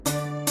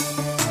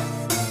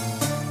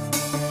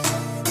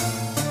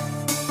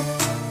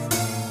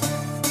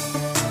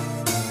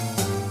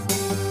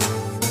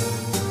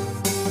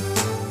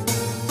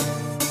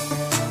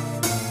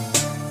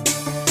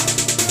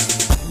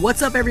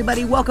What's up,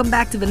 everybody? Welcome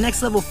back to the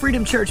Next Level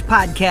Freedom Church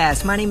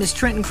podcast. My name is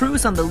Trenton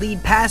Cruz. I'm the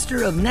lead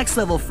pastor of Next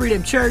Level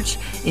Freedom Church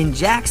in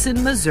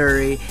Jackson,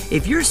 Missouri.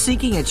 If you're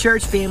seeking a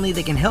church family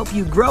that can help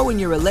you grow in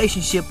your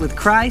relationship with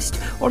Christ,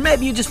 or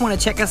maybe you just want to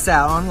check us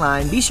out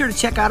online, be sure to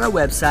check out our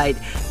website,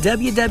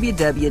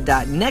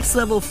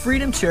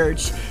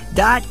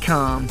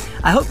 www.nextlevelfreedomchurch.com.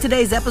 I hope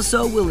today's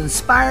episode will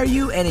inspire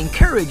you and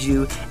encourage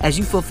you as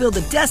you fulfill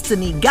the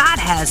destiny God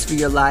has for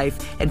your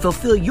life and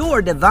fulfill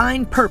your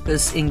divine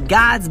purpose in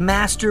God's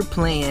master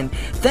plan.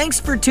 Thanks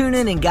for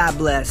tuning in, and God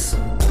bless.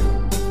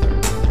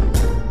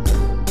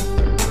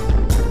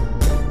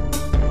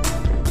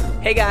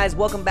 Hey guys,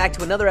 welcome back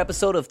to another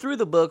episode of Through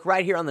the Book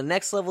right here on the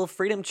Next Level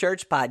Freedom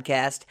Church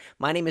podcast.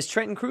 My name is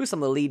Trenton Cruz. I'm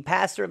the lead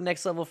pastor of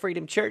Next Level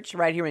Freedom Church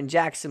right here in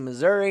Jackson,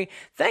 Missouri.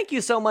 Thank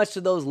you so much to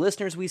those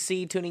listeners we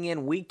see tuning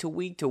in week to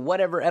week to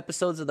whatever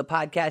episodes of the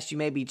podcast you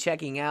may be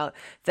checking out.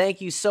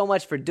 Thank you so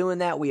much for doing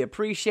that. We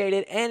appreciate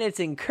it, and it's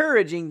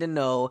encouraging to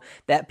know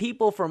that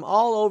people from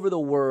all over the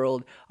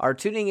world are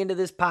tuning into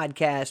this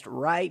podcast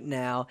right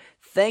now.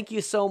 Thank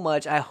you so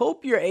much. I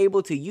hope you're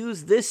able to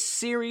use this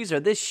series or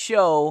this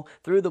show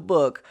Through the Book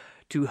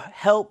to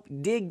help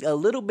dig a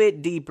little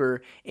bit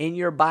deeper in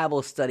your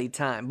Bible study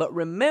time. But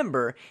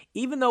remember,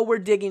 even though we're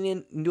digging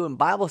in and doing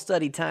Bible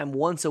study time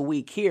once a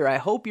week here, I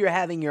hope you're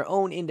having your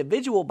own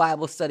individual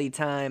Bible study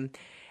time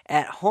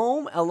at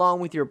home, along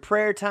with your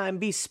prayer time.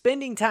 Be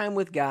spending time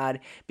with God,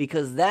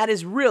 because that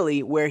is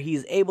really where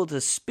He's able to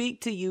speak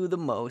to you the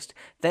most.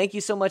 Thank you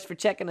so much for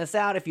checking us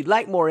out. If you'd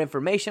like more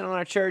information on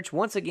our church,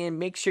 once again,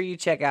 make sure you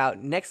check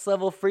out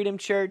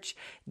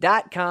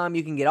nextlevelfreedomchurch.com.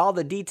 You can get all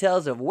the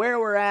details of where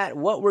we're at,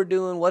 what we're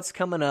doing, what's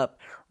coming up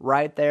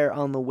right there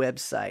on the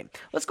website.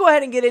 Let's go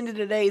ahead and get into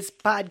today's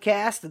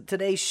podcast,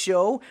 today's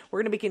show. We're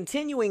going to be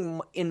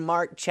continuing in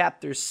Mark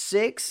chapter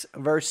 6,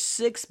 verse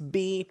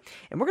 6b,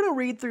 and we're going to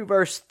read through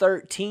verse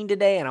 13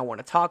 today, and I want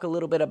to talk a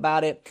little bit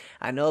about it.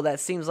 I know that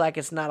seems like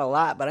it's not a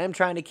lot, but I'm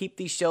trying to keep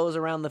these shows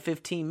around the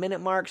 15-minute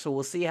mark, so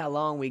we'll see how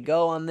long we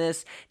go on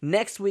this.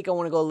 Next week, I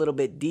want to go a little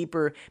bit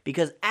deeper,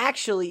 because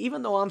actually,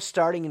 even though I'm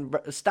stopping in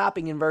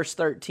verse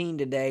 13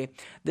 today,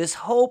 this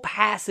whole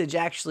passage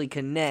actually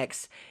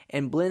connects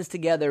and blends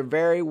together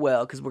very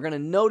well, because we're going to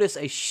notice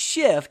a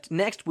shift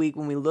next week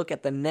when we look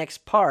at the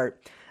next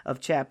part of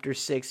chapter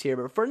 6 here.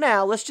 But for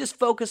now, let's just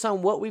focus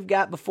on what we've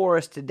got before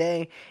us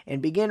today and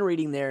begin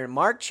reading there in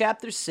Mark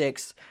chapter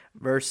 6,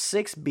 verse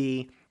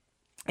 6b.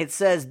 It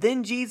says,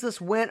 "Then Jesus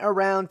went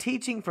around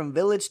teaching from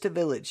village to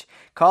village.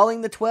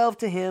 Calling the 12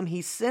 to him,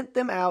 he sent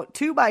them out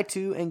 2 by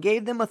 2 and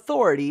gave them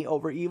authority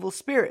over evil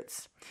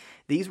spirits.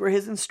 These were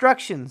his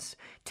instructions.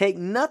 Take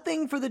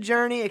nothing for the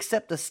journey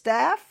except a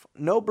staff,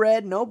 no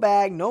bread, no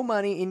bag, no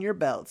money in your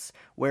belts.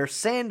 Wear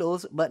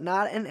sandals, but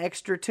not an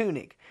extra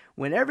tunic.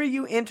 Whenever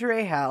you enter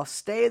a house,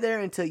 stay there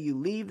until you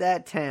leave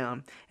that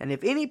town. And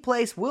if any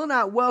place will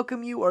not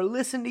welcome you or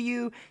listen to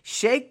you,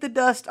 shake the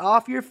dust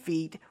off your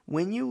feet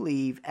when you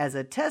leave as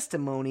a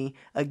testimony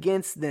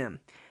against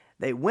them."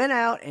 They went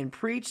out and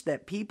preached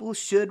that people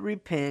should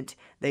repent.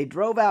 They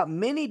drove out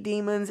many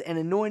demons and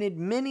anointed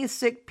many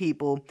sick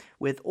people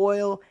with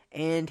oil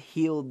and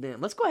healed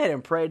them. Let's go ahead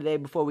and pray today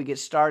before we get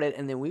started,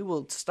 and then we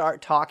will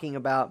start talking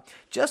about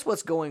just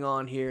what's going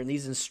on here and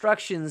these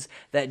instructions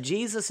that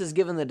Jesus has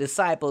given the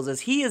disciples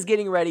as he is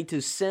getting ready to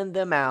send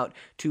them out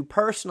to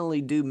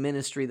personally do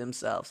ministry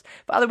themselves.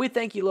 Father, we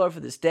thank you, Lord,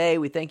 for this day.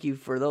 We thank you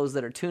for those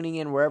that are tuning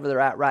in wherever they're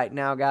at right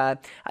now, God.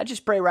 I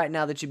just pray right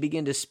now that you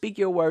begin to speak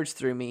your words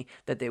through me,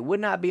 that they would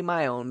not be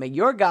my own. May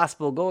your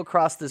gospel go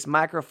across this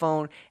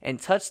microphone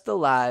and touch the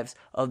lives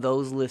of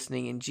those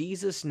listening. In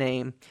Jesus'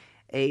 name,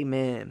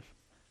 amen.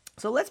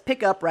 So let's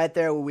pick up right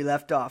there where we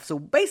left off. So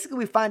basically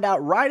we find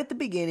out right at the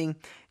beginning,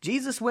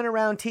 Jesus went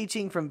around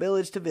teaching from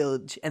village to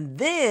village. And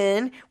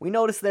then we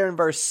notice there in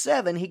verse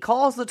 7, he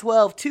calls the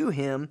 12 to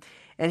him,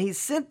 and he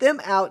sent them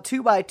out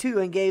 2 by 2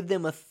 and gave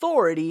them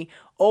authority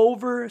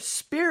over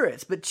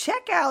spirits. But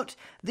check out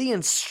the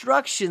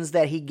instructions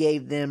that he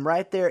gave them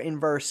right there in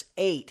verse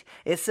 8.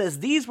 It says,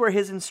 these were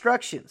his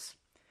instructions.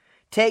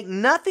 Take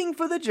nothing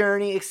for the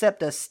journey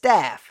except a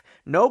staff,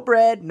 no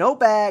bread, no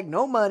bag,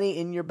 no money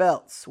in your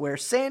belts. Wear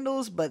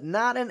sandals, but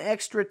not an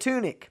extra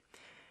tunic.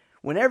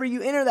 Whenever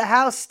you enter the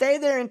house, stay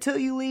there until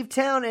you leave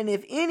town, and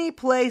if any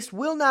place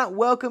will not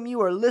welcome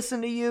you or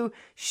listen to you,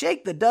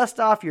 shake the dust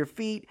off your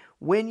feet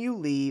when you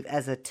leave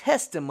as a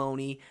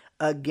testimony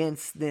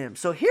against them.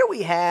 So here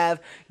we have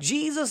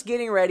Jesus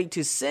getting ready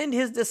to send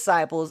his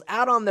disciples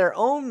out on their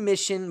own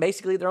mission,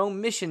 basically their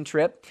own mission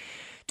trip,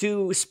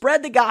 to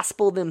spread the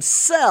gospel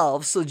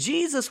themselves. So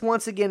Jesus,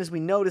 once again, as we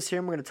notice here,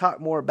 and we're going to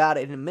talk more about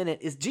it in a minute,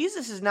 is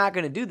Jesus is not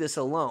going to do this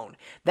alone.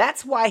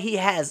 That's why he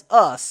has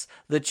us,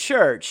 the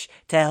church,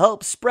 to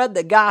help spread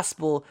the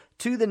gospel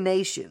to the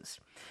nations.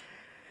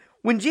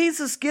 When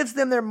Jesus gives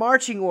them their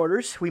marching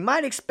orders, we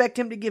might expect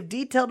him to give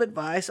detailed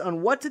advice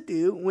on what to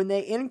do when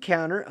they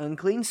encounter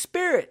unclean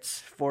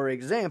spirits, for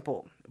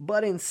example.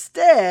 But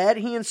instead,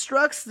 he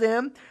instructs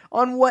them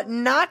on what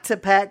not to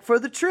pack for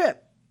the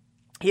trip.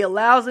 He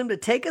allows them to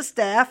take a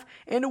staff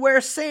and to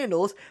wear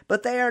sandals,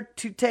 but they are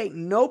to take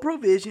no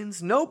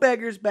provisions, no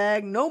beggar's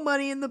bag, no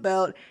money in the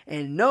belt,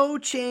 and no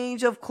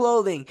change of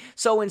clothing.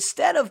 So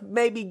instead of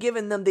maybe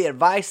giving them the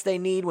advice they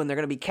need when they're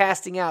going to be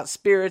casting out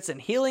spirits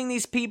and healing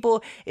these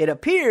people, it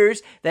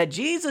appears that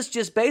Jesus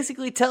just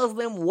basically tells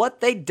them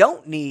what they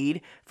don't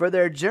need for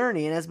their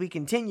journey. And as we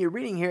continue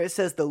reading here, it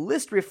says the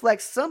list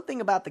reflects something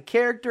about the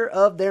character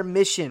of their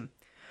mission.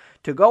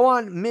 To go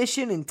on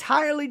mission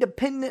entirely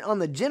dependent on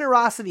the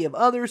generosity of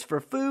others for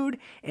food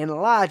and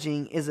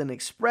lodging is an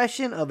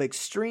expression of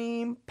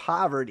extreme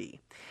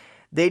poverty.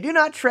 They do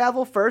not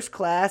travel first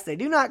class. They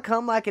do not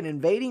come like an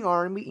invading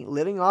army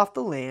living off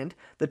the land.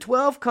 The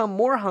 12 come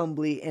more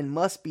humbly and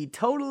must be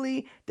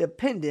totally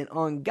dependent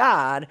on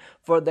God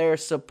for their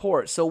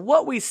support. So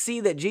what we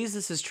see that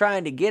Jesus is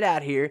trying to get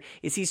at here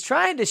is he's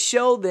trying to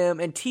show them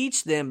and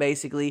teach them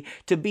basically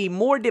to be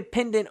more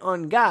dependent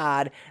on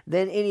God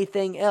than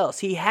anything else.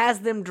 He has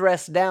them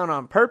dressed down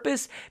on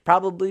purpose,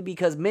 probably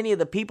because many of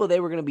the people they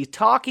were going to be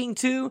talking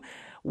to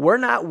were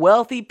not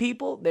wealthy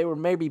people. They were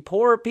maybe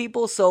poorer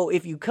people. So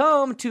if you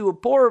come to a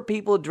poorer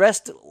people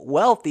dressed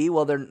wealthy,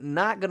 well, they're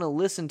not going to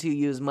listen to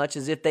you as much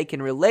as if they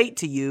can relate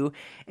to you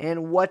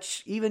and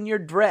what even your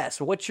dress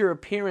or what your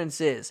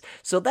appearance is.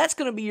 So that's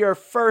going to be your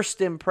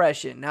first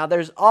impression. Now,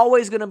 there's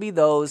always going to be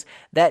those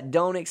that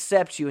don't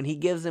accept you, and he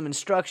gives them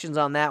instructions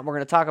on that. We're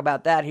going to talk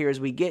about that here as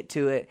we get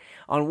to it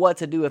on what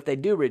to do if they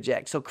do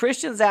reject. So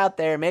Christians out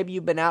there, maybe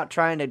you've been out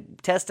trying to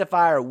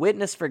testify or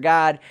witness for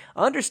God,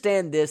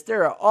 understand this.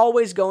 There are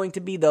always going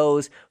to be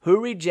those who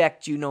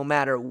reject you no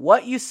matter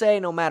what you say,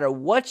 no matter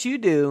what you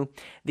do.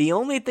 The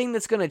only thing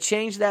that's going to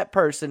change that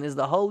person is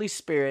the Holy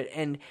Spirit,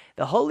 and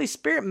the Holy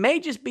Spirit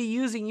may just be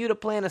using you to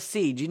plant a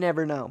seed. You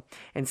never know,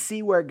 and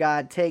see where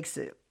God takes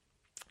it.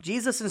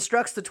 Jesus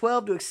instructs the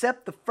 12 to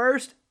accept the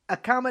first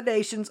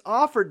accommodations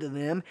offered to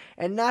them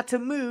and not to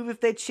move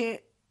if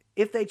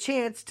they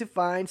chance to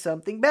find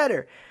something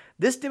better.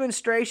 This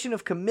demonstration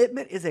of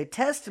commitment is a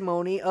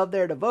testimony of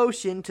their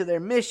devotion to their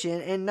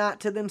mission and not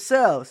to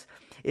themselves.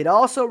 It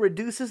also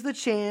reduces the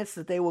chance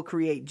that they will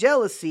create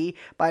jealousy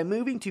by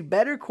moving to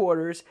better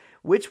quarters,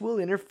 which will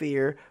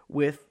interfere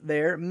with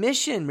their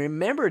mission.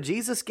 Remember,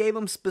 Jesus gave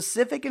them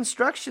specific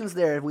instructions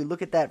there if we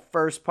look at that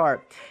first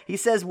part. He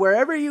says,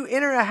 wherever you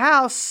enter a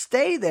house,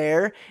 stay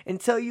there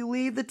until you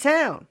leave the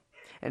town.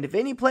 And if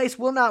any place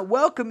will not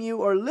welcome you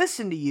or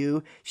listen to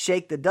you,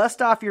 shake the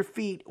dust off your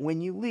feet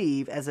when you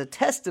leave as a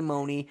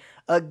testimony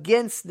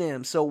against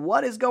them. So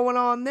what is going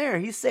on there?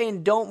 He's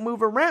saying don't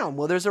move around.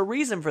 Well, there's a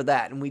reason for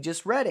that, and we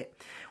just read it.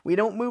 We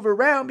don't move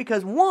around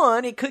because,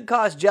 one, it could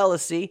cause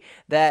jealousy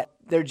that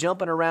they're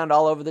jumping around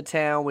all over the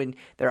town when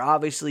they're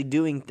obviously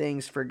doing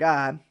things for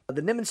God.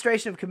 The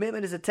demonstration of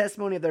commitment is a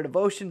testimony of their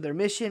devotion to their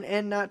mission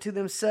and not to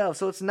themselves.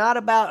 So it's not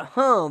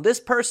about, this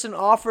person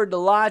offered to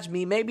lodge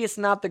me. Maybe it's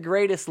not the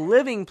greatest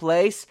living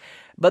place,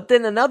 but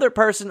then another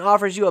person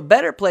offers you a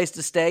better place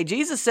to stay.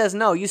 Jesus says,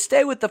 no, you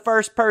stay with the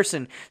first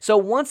person. So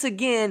once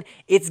again,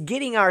 it's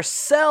getting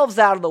ourselves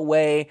out of the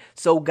way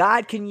so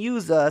God can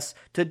use us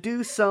to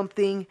do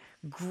something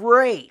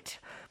great.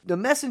 The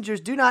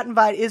messengers do not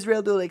invite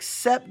Israel to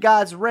accept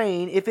God's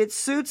reign if it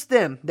suits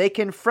them. They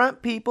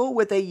confront people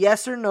with a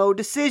yes or no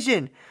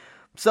decision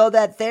so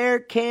that there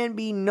can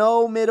be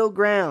no middle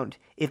ground.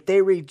 If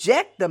they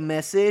reject the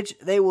message,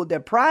 they will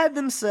deprive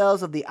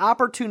themselves of the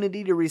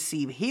opportunity to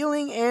receive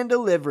healing and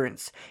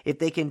deliverance. If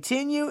they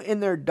continue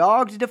in their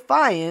dogged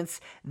defiance,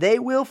 they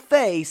will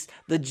face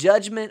the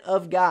judgment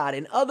of God.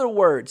 In other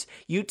words,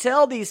 you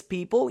tell these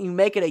people, you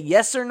make it a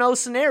yes or no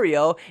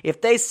scenario.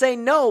 If they say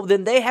no,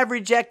 then they have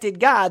rejected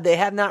God. They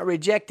have not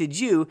rejected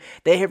you.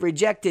 They have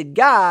rejected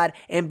God.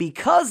 And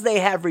because they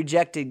have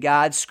rejected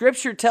God,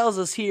 Scripture tells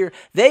us here,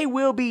 they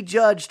will be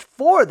judged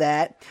for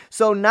that.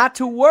 So not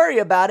to worry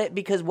about it,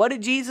 because what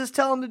did Jesus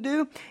tell them to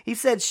do? He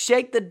said,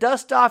 shake the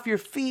dust off your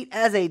feet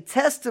as a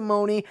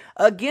testimony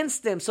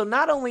against them. So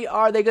not only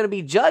are they going to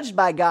be judged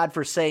by God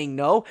for saying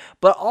no,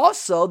 but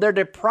also they're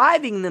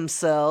depriving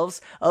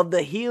themselves of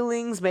the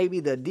healings, maybe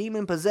the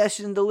demon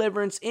possession,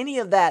 deliverance, any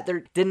of that.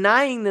 They're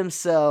denying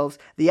themselves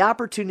the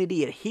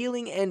opportunity at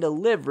healing and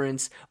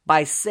deliverance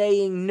by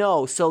saying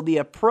no. So the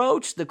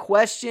approach, the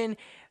question,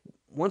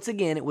 once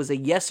again, it was a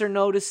yes or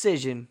no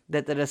decision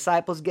that the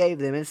disciples gave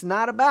them. It's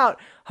not about,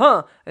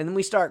 and then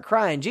we start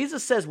crying.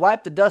 Jesus says,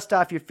 wipe the dust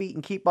off your feet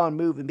and keep on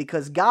moving,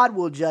 because God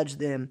will judge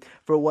them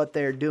for what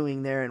they're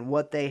doing there and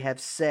what they have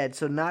said.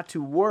 So not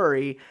to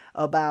worry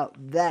about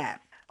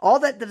that. All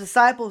that the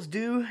disciples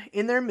do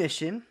in their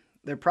mission,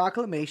 their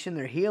proclamation,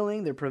 their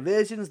healing, their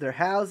provisions, their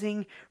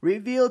housing,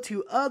 reveal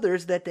to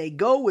others that they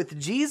go with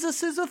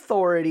Jesus'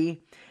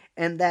 authority,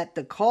 and that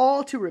the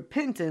call to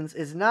repentance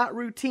is not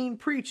routine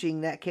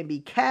preaching that can be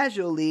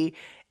casually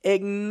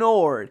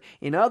ignored.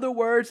 In other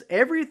words,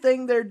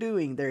 everything they're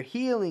doing, their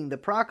healing, the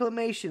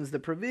proclamations, the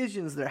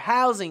provisions, their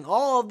housing,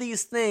 all of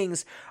these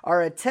things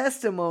are a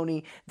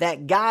testimony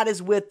that God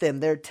is with them.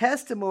 They're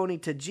testimony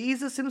to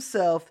Jesus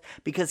himself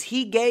because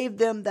he gave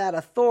them that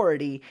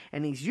authority,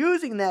 and he's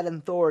using that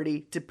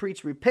authority to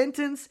preach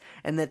repentance,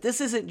 and that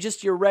this isn't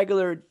just your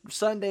regular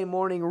Sunday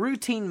morning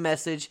routine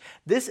message.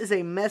 This is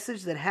a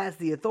message that has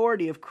the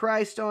authority of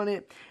Christ on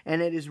it,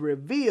 and it is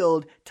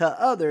revealed to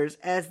others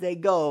as they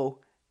go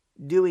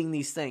doing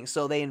these things.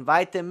 So they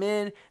invite them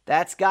in,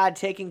 that's God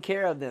taking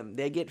care of them.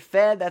 They get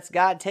fed, that's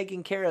God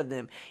taking care of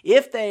them.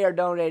 If they are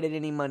donated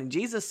any money,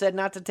 Jesus said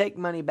not to take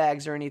money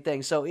bags or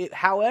anything. So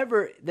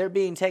however they're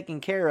being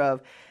taken care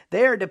of,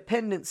 they are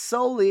dependent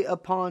solely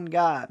upon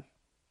God.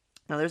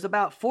 Now, there's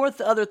about 4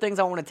 other things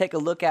I want to take a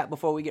look at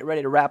before we get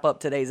ready to wrap up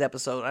today's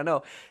episode. I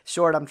know,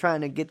 short, I'm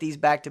trying to get these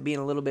back to being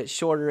a little bit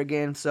shorter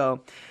again.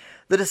 So,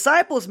 the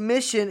disciples'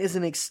 mission is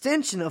an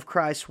extension of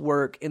Christ's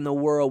work in the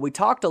world. We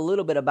talked a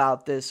little bit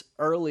about this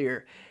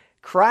earlier.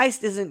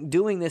 Christ isn't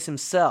doing this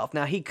himself.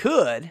 Now, he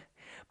could,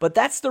 but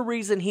that's the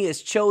reason he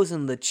has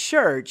chosen the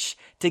church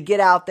to get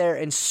out there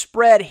and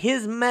spread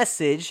his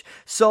message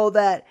so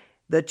that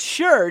the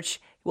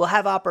church will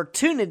have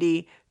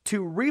opportunity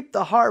to reap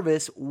the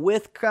harvest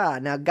with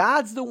God. Now,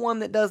 God's the one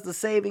that does the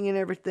saving and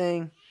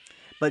everything,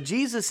 but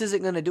Jesus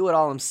isn't going to do it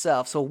all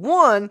himself. So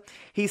 1,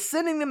 he's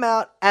sending them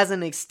out as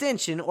an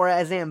extension or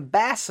as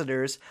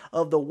ambassadors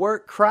of the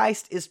work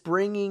Christ is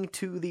bringing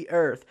to the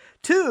earth.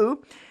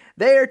 2,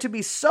 they are to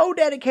be so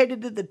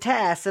dedicated to the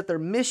task of their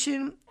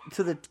mission,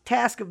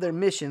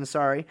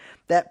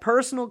 that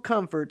personal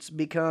comforts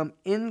become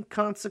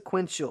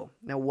inconsequential.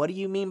 Now, what do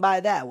you mean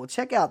by that? Well,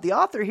 check out the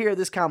author here of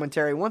this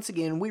commentary. Once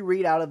again, we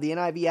read out of the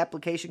NIV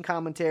application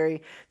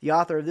commentary. The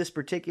author of this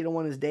particular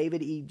one is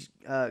David E.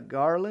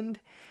 Garland,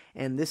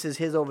 and this is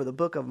his over the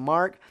book of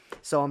Mark.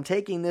 So I'm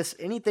taking this,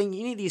 any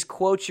of these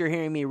quotes you're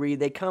hearing me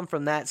read, they come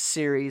from that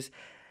series.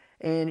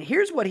 And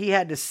here's what he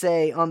had to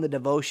say on the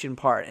devotion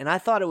part, and I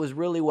thought it was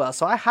really well.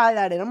 So I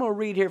highlighted, I'm going to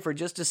read here for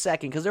just a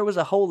second, because there was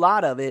a whole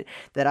lot of it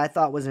that I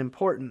thought was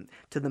important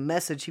to the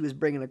message he was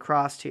bringing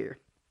across here.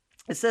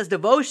 It says,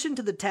 devotion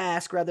to the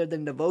task rather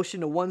than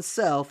devotion to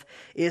oneself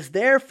is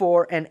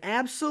therefore an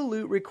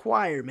absolute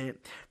requirement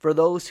for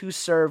those who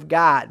serve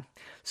God.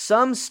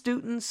 Some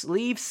students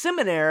leave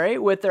seminary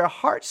with their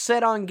hearts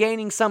set on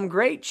gaining some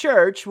great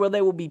church where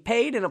they will be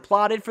paid and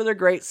applauded for their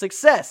great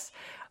success.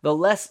 The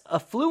less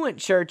affluent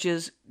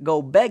churches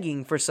go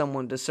begging for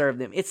someone to serve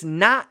them. It's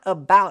not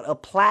about a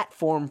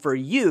platform for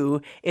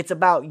you. It's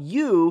about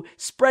you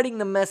spreading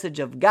the message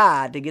of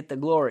God to get the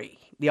glory.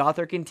 The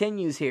author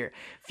continues here.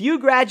 Few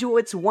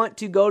graduates want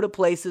to go to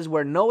places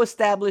where no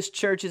established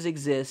churches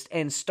exist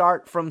and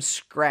start from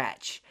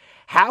scratch.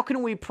 How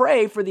can we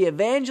pray for the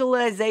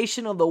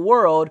evangelization of the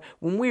world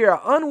when we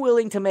are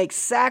unwilling to make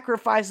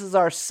sacrifices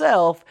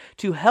ourselves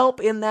to help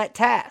in that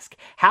task?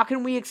 How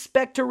can we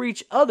expect to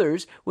reach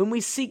others when we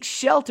seek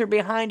shelter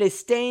behind a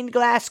stained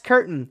glass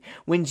curtain?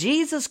 When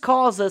Jesus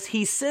calls us,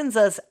 he sends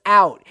us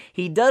out.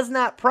 He does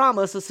not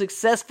promise a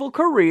successful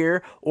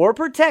career or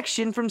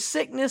protection from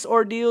sickness,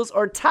 ordeals,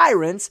 or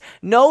tyrants.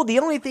 No, the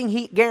only thing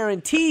he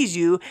guarantees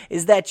you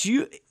is that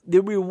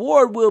the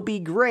reward will be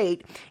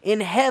great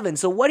in heaven.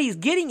 So what he's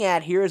getting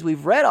at here, as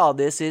we've read all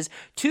this, is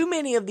too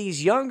many of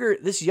this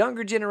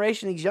younger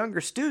generation, these younger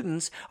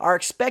students are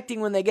expecting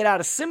when they get out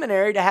of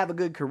seminary to have a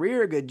good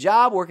career, a good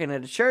job, working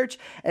at a church.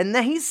 And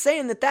then he's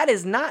saying that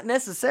is not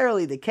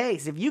necessarily the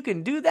case. If you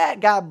can do that,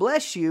 God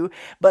bless you.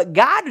 But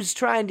God is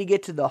trying to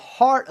get to the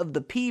heart of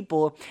the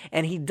people,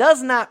 and he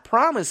does not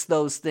promise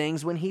those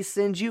things when he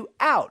sends you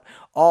out.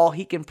 All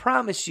he can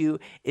promise you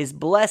is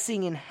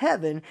blessing in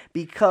heaven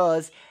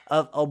because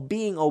of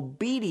being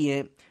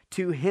obedient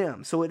to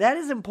him. So that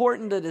is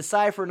important to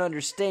decipher and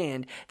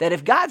understand, that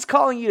if God's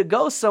calling you to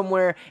go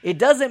somewhere, it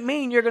doesn't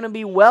mean you're going to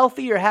be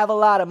wealthy or have a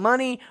lot of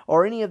money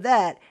or any of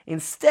that.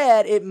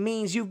 Instead, it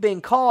means you've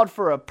been called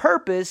for a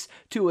purpose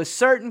to a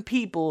certain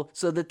people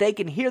so that they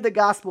can hear the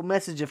gospel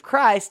message of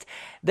Christ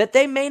that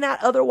they may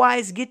not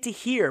otherwise get to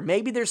hear.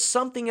 Maybe there's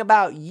something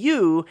about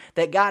you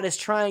that God is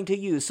trying to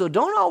use. So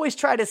don't always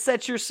try to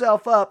set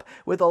yourself up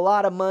with a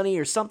lot of money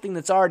or something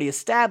that's already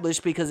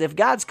established, because if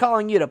God's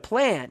calling you to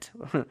plant,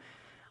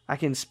 I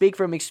can speak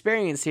from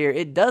experience here,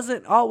 it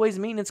doesn't always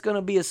mean it's going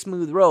to be a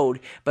smooth road,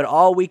 but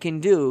all we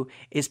can do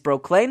is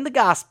proclaim the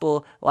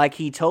gospel like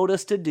he told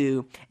us to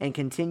do and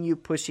continue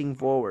pushing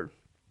forward.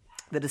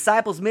 The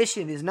disciples'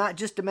 mission is not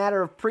just a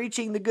matter of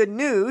preaching the good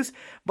news,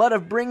 but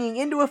of bringing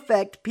into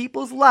effect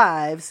people's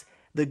lives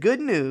the good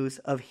news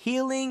of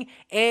healing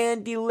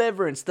and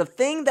deliverance. The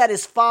thing that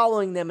is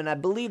following them, and I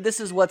believe this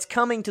is what's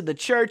coming to the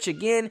church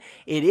again,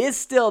 it is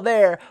still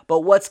there,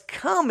 but what's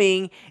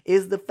coming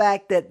is the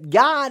fact that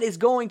God is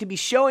going to be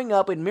showing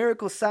up in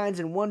miracles,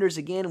 signs, and wonders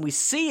again, and we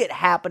see it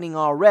happening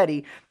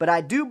already, but I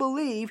do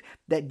believe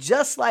that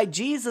just like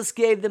Jesus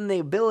gave them the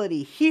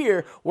ability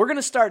here, we're going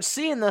to start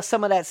seeing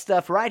some of that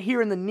stuff right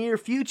here in the near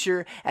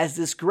future as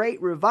this great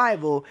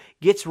revival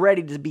gets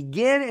ready to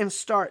begin and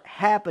start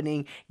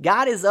happening.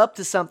 God is up to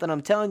to something.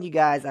 I'm telling you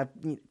guys, I've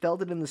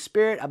felt it in the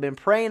spirit. I've been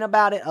praying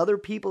about it. Other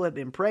people have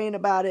been praying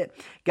about it.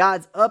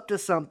 God's up to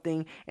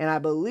something, and I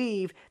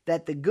believe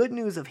that the good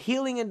news of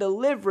healing and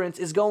deliverance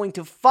is going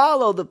to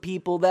follow the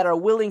people that are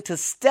willing to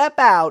step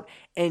out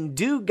and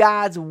do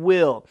God's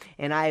will.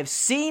 And I have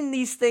seen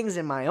these things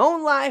in my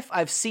own life.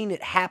 I've seen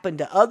it happen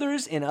to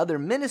others in other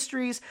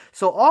ministries.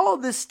 So all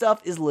of this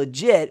stuff is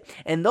legit,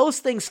 and those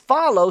things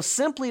follow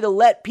simply to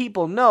let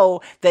people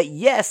know that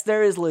yes,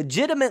 there is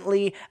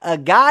legitimately a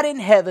God in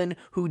heaven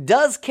who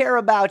does care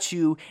about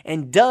you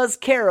and does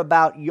care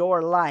about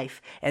your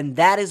life. And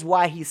that is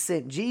why he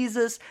sent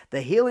Jesus.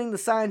 The healing, the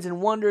signs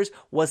and wonders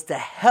was to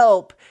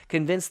help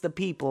convince the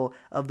people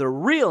of the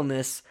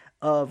realness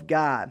of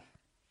God.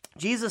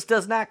 Jesus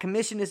does not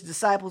commission his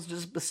disciples to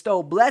just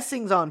bestow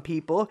blessings on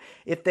people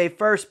if they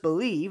first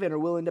believe and are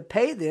willing to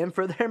pay them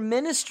for their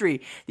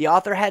ministry. The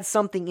author had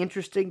something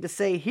interesting to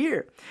say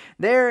here.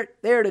 They're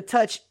to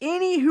touch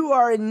any who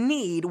are in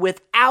need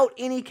without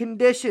any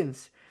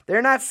conditions.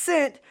 They're not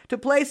sent to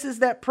places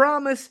that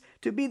promise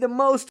to be the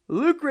most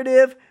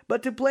lucrative,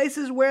 but to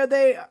places where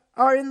they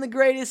are in the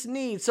greatest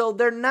need. So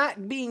they're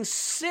not being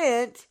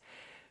sent,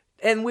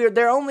 and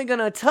they're only going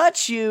to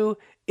touch you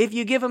if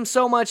you give them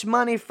so much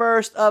money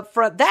first up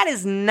front. That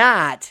is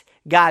not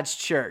God's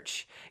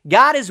church.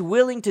 God is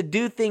willing to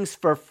do things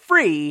for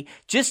free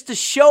just to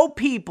show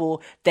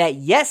people that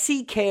yes,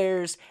 he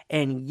cares,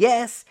 and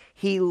yes,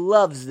 he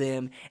loves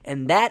them.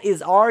 And that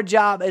is our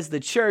job as the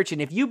church.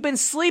 And if you've been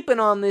sleeping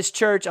on this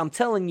church, I'm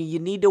telling you, you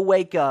need to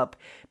wake up,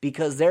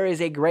 because there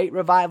is a great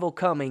revival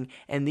coming,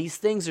 and these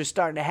things are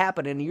starting to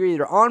happen, and you're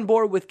either on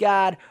board with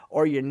God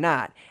or you're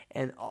not.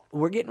 And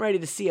we're getting ready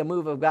to see a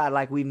move of God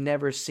like we've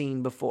never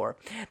seen before.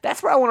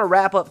 That's where I want to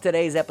wrap up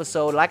today's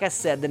episode. Like I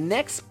said, the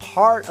next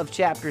part of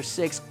chapter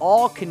 6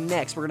 all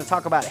connects. We're going to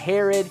talk about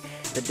Herod,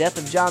 the death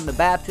of John the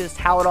Baptist,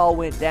 how it all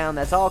went down.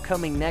 That's all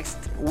coming next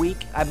week.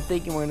 I'm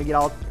thinking we're going to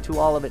get to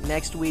all of it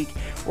next week.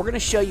 We're going to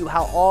show you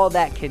how all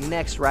that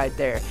connects right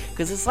there,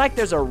 because it's like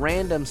there's a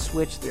random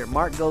switch there.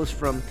 Mark goes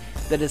from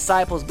the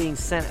disciples being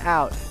sent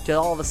out to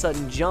all of a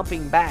sudden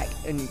jumping back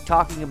and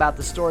talking about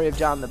the story of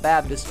John the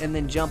Baptist, and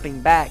then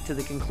jumping back to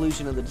the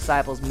conclusion of the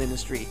disciples'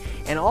 ministry.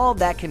 And all of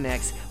that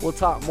connects. We'll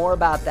talk more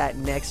about that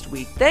next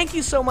week. Thank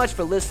you so much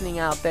for listening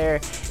out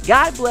there.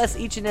 God bless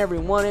each and every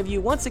one of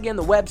you. Once again,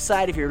 the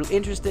website, if you're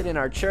interested in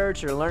our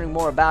church or learning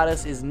more about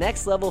us, is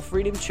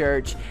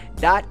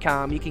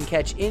nextlevelfreedomchurch.com. You can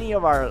catch any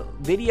of our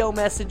video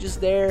messages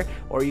there,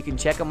 or you can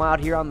check them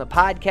out here on the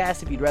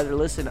podcast if you'd rather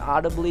listen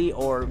audibly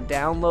or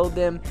download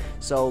them.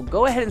 So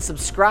go ahead and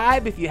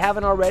subscribe if you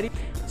haven't already.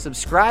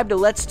 Subscribe to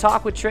Let's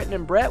Talk with Trenton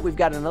and Brett. We've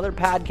got another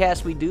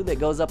podcast we do that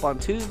goes up on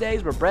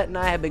Tuesdays, where Brett and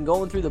I have been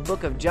going through the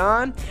book of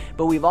John,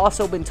 but we've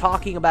also been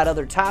talking about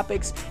other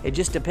topics. It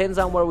just depends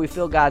on where we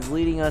feel God's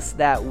leading us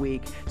that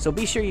week. So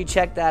be sure you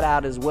check that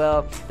out as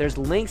well. There's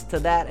links to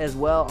that as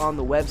well on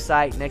the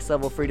website,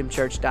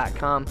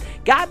 nextlevelfreedomchurch.com.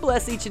 God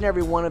bless each and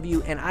every one of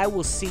you, and I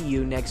will see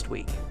you next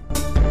week.